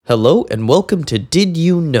Hello and welcome to Did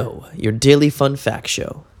You Know, your daily fun fact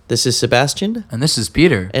show. This is Sebastian. And this is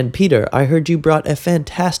Peter. And Peter, I heard you brought a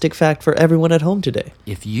fantastic fact for everyone at home today.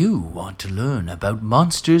 If you want to learn about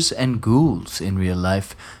monsters and ghouls in real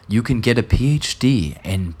life, you can get a PhD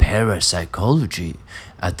in parapsychology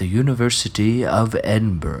at the University of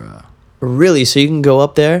Edinburgh. Really? So you can go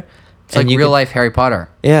up there? It's like real life Harry Potter.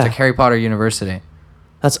 Yeah. It's like Harry Potter University.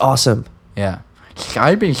 That's awesome. Yeah.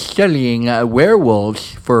 I've been studying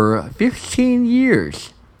werewolves for 15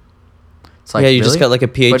 years. It's like, Yeah, you really? just got like a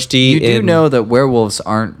But PhD you do in... know that werewolves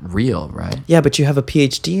aren't real, right? Yeah, but you have a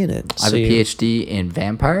PhD in it. I have a PhD in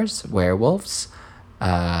vampires, werewolves,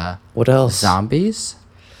 What else? zombies.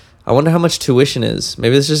 I wonder how much tuition is.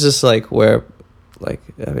 Maybe this is just like where... Like,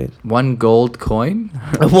 I mean... One gold coin.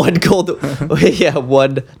 one gold... yeah,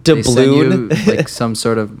 one They send you doubloon. like some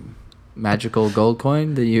sort of magical gold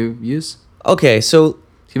coin that you use. Okay, so...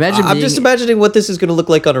 Can you imagine I'm just imagining what this is going to look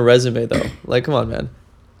like on a resume, though. Like, come on, man.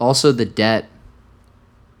 Also the debt.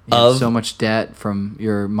 You Of- have so much debt from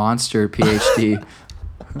your monster PhD.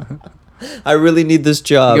 I really need this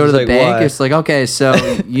job. You go to It's the like, bank, why? it's like, okay, so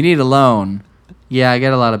you need a loan. Yeah, I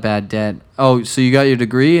got a lot of bad debt. Oh, so you got your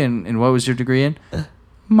degree, and what was your degree in?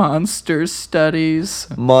 Monster studies.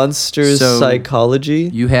 Monsters So- psychology.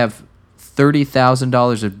 You have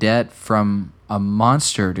 $30,000 of debt from a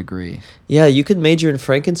monster degree. Yeah, you could major in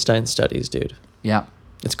Frankenstein studies, dude. Yeah,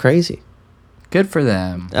 It's crazy. good for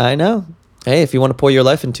them. I know. Hey, if you want to pour your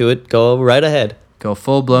life into it, go right ahead. Go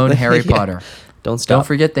full-blown Harry Yeah. Potter. Don't stop. Don't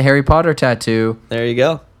forget the Harry Potter tattoo. There you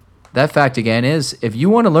go. That fact again is, if you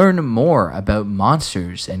want to learn more about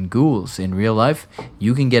monsters and ghouls in real life,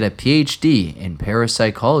 you can get a PhD in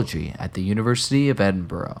parapsychology at the University of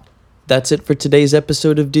Edinburgh. That's it for today's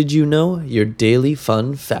episode of Did You Know, your daily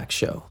fun fact show.